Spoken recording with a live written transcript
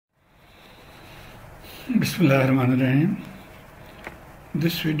Bismillahirrahmanirrahim.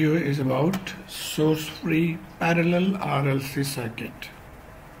 This video is about source-free parallel RLC circuit.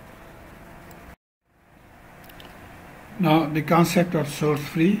 Now the concept of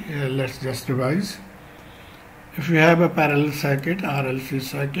source-free, let's just revise. If we have a parallel circuit, RLC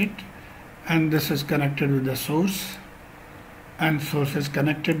circuit, and this is connected with the source, and source is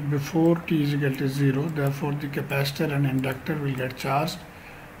connected before t is equal to 0, therefore the capacitor and inductor will get charged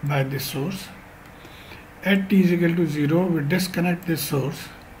by this source. At t is equal to 0, we disconnect this source.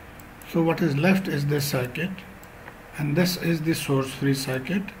 So what is left is this circuit, and this is the source-free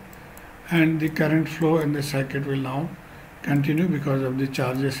circuit, and the current flow in the circuit will now continue because of the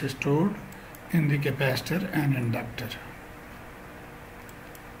charges stored in the capacitor and inductor.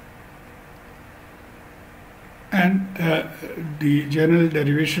 And the general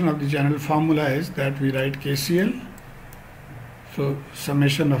derivation of the general formula is that we write Kcl, so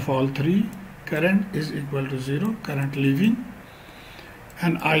summation of all three. Current is equal to 0, current leaving,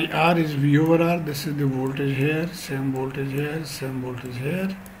 and IR is V over R. This is the voltage here, same voltage here, same voltage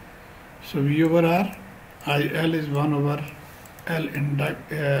here. So V over R, IL is 1 over L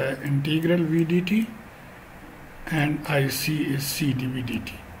integral V dt, and IC is C dV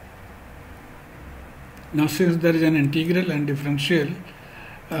dt. Now since there is an integral and differential,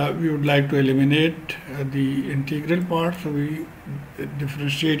 we would like to eliminate the integral part, so we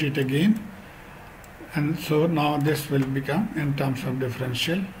differentiate it again. And so now this will become in terms of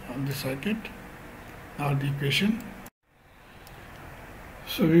differential of the circuit or the equation.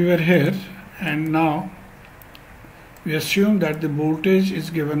 So we were here, and now we assume that the voltage is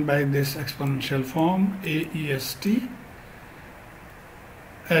given by this exponential form AEST,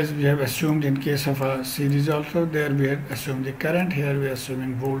 as we have assumed in case of a series also. There we had assumed the current, here we are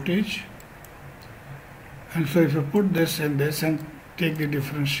assuming voltage. And so if you put this in this and take the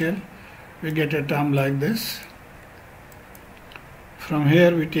differential, we get a term like this. From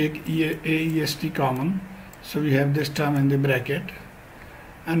here we take AEST common, so we have this term in the bracket.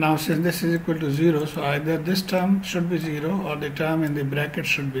 And now since this is equal to 0, so either this term should be 0 or the term in the bracket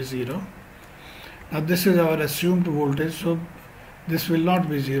should be 0. Now this is our assumed voltage, so this will not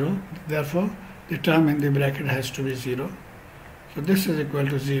be 0, therefore the term in the bracket has to be 0. So this is equal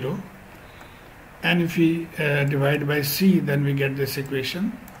to 0, and if we divide by C, then we get this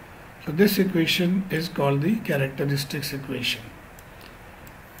equation. So this equation is called the characteristics equation,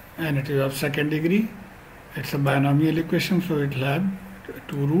 and it is of second degree. It's a binomial equation, so it will have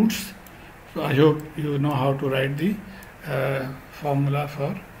two roots. So I hope you know how to write the formula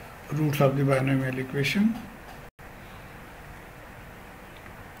for roots of the binomial equation.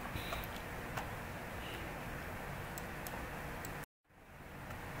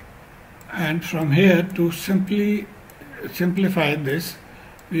 And from here, to simplify this,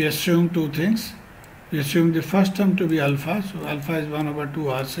 we assume two things. We assume the first term to be alpha, so alpha is 1 over 2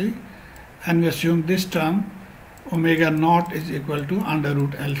 RC, and we assume this term omega naught is equal to under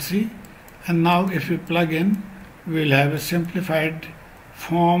root LC. And now if we plug in, we will have a simplified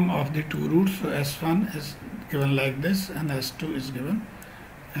form of the two roots. So S1 is given like this, and S2 is given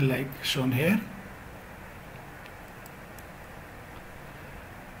like shown here.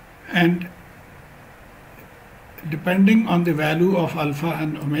 And depending on the value of alpha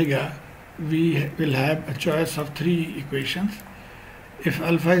and omega, we will have a choice of three equations. If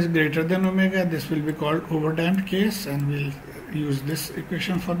alpha is greater than omega, this will be called overdamped case, and we'll use this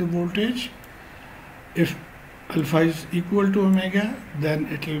equation for the voltage. If alpha is equal to omega, then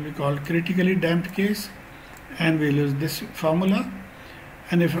it will be called critically damped case, and we'll use this formula.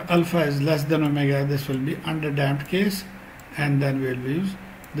 And if alpha is less than omega, this will be underdamped case, and then we'll use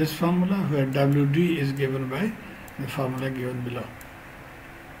this formula, where WD is given by the formula given below.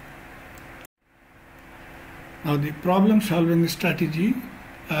 Now the problem solving strategy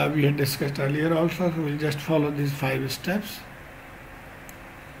we had discussed earlier also, so we'll just follow these 5 steps.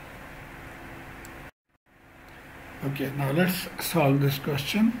 Okay, now let's solve this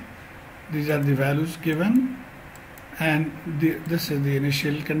question. These are the values given, and this is the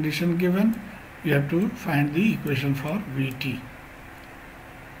initial condition given. We have to find the equation for Vt.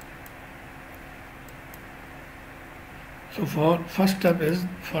 So for first step is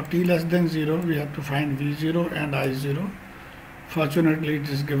for t less than 0, we have to find V0 and I0. Fortunately it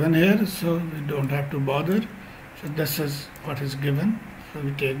is given here, so we don't have to bother. So this is what is given, so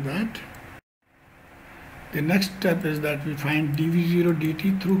we take that. The next step is that we find dV0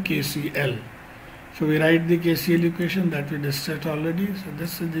 dt through Kcl. So we write the Kcl equation that we discussed already. So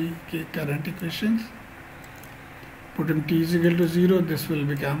this is the current equations. Put in t is equal to 0, this will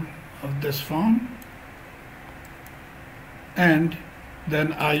become of this form. And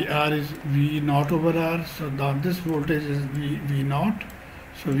then IR is V naught over R. So now this voltage is V naught.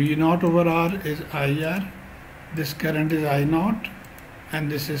 So V naught over R is IR. This current is I naught, and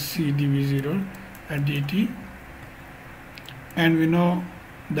this is C dV0 at dt. And we know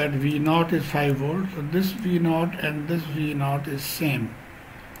that V naught is 5 volts. So this V naught and this V naught is same.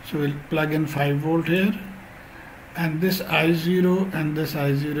 So we'll plug in 5 volt here. And this I0 and this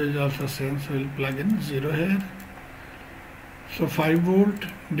I0 is also same. So we'll plug in 0 here. So 5 volt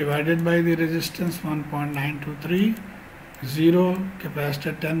divided by the resistance 1.923, 0,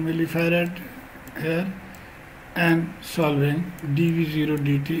 capacitor 10 millifarad here, and solving dV0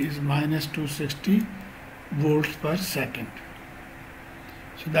 dt is minus 260 volts per second.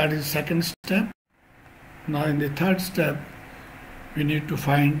 So that is second step. Now in the third step, we need to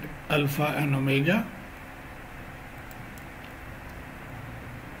find alpha and omega.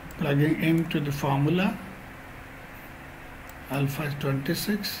 Plugging into the formula, alpha is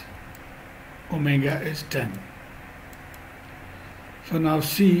 26, omega is 10. So now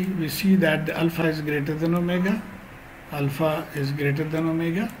we see that the alpha is greater than omega, alpha is greater than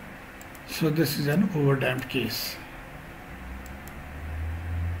omega, so this is an overdamped case.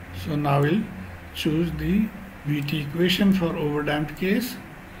 So now we'll choose the VT equation for overdamped case,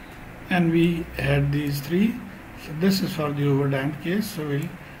 and we had these three. So this is for the overdamped case, so we'll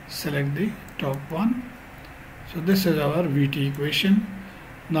select the top one. So this is our VT equation.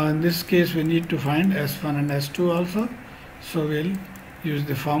 Now in this case we need to find S1 and S2 also. So we'll use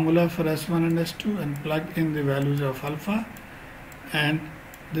the formula for S1 and S2 and plug in the values of alpha, and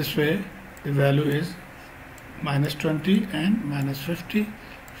this way the value is minus 20 and minus 50.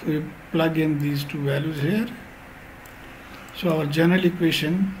 So we plug in these two values here. So our general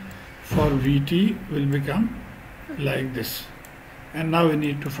equation for VT will become like this. And now we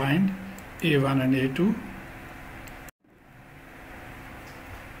need to find A1 and A2.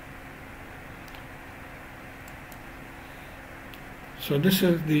 So this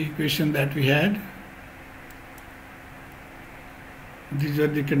is the equation that we had. These are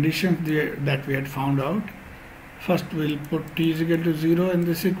the conditions that we had found out. First we'll put t is equal to 0 in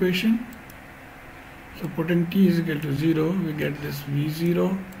this equation. So putting t is equal to 0, we get this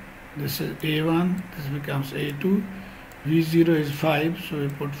V0, this is A1, this becomes A2. V0 is 5, so we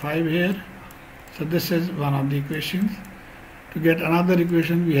put 5 here. So this is one of the equations. To get another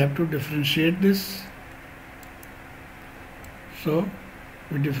equation, we have to differentiate this. So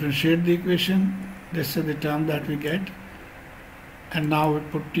we differentiate the equation. This is the term that we get. And now we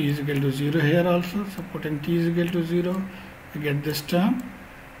put t is equal to 0 here also. So putting t is equal to 0, we get this term.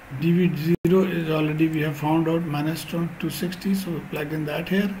 dV0 is already, we have found out, minus 260, so we plug in that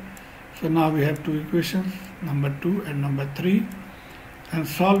here. So now we have two equations, number 2 and number 3, and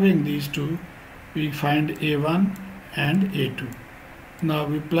solving these two we find A1 and A2. Now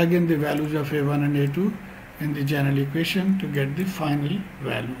we plug in the values of A1 and A2 in the general equation to get the final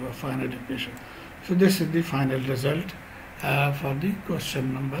value of final equation. So this is the final result for the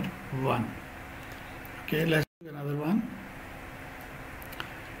question number 1. Okay, let's do another one.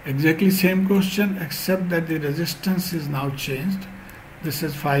 Exactly same question except that the resistance is now changed. This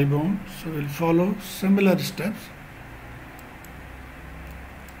is 5 ohm, so we'll follow similar steps.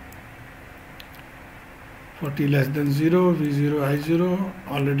 For t less than 0, V0, I0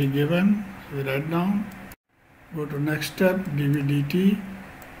 already given, so we write down. Go to next step, dV dt,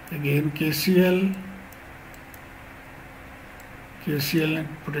 again KCL,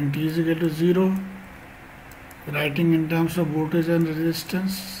 putting t is equal to 0, writing in terms of voltage and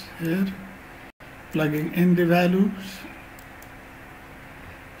resistance here, plugging in the values.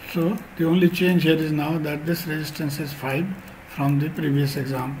 So the only change here is now that this resistance is 5 from the previous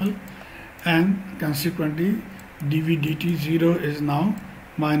example, and consequently dV dt 0 is now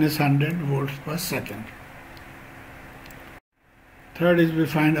minus 100 volts per second. Third is we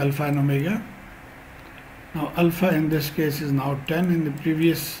find alpha and omega. Now alpha in this case is now 10. In the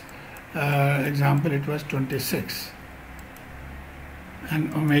previous example it was 26,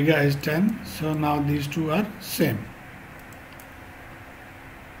 and omega is 10. So now these two are same.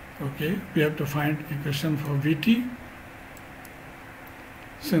 Okay, we have to find equation for Vt.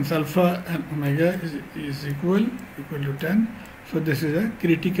 Since alpha and omega is equal to 10, so this is a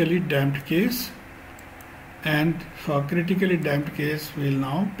critically damped case, and for critically damped case we will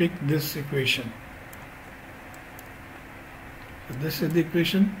now pick this equation. So this is the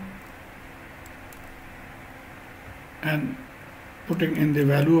equation, and putting in the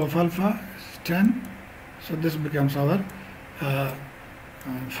value of alpha is 10, so this becomes our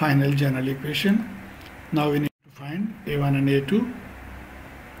final general equation. Now we need to find A1 and A2.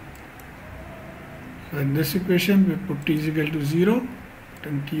 So in this equation we put t is equal to 0,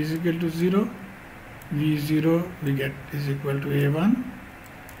 and t is equal to 0, V0 we get is equal to A1.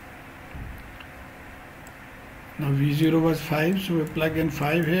 Now V0 was 5, so we plug in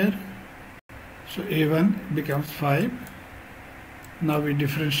 5 here. So A1 becomes 5. Now we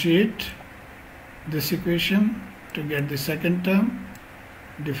differentiate this equation to get the second term.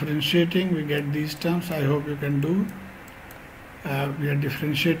 Differentiating, we get these terms. I hope you can do. We are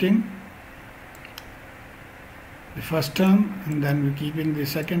differentiating the first term, and then we keep in the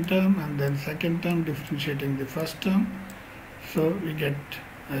second term, and then second term differentiating the first term. So we get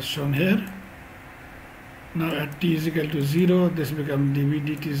as shown here. Now at t is equal to 0, this becomes dv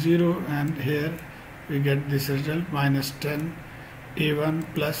dt 0, and here we get this result minus 10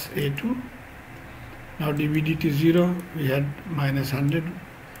 a1 plus a2. Now dv dt 0, we had minus 100,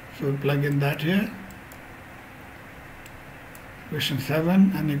 so we plug in that here. Equation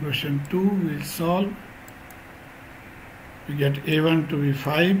 7 and equation 2 we'll solve. We get a1 to be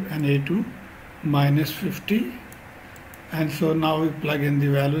 5 and a2 minus 50, and so now we plug in the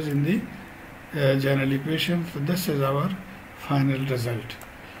values in the general equation. So this is our final result.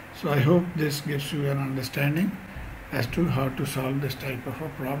 So I hope this gives you an understanding as to how to solve this type of a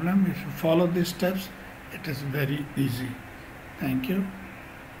problem. If you follow these steps, it is very easy. Thank you.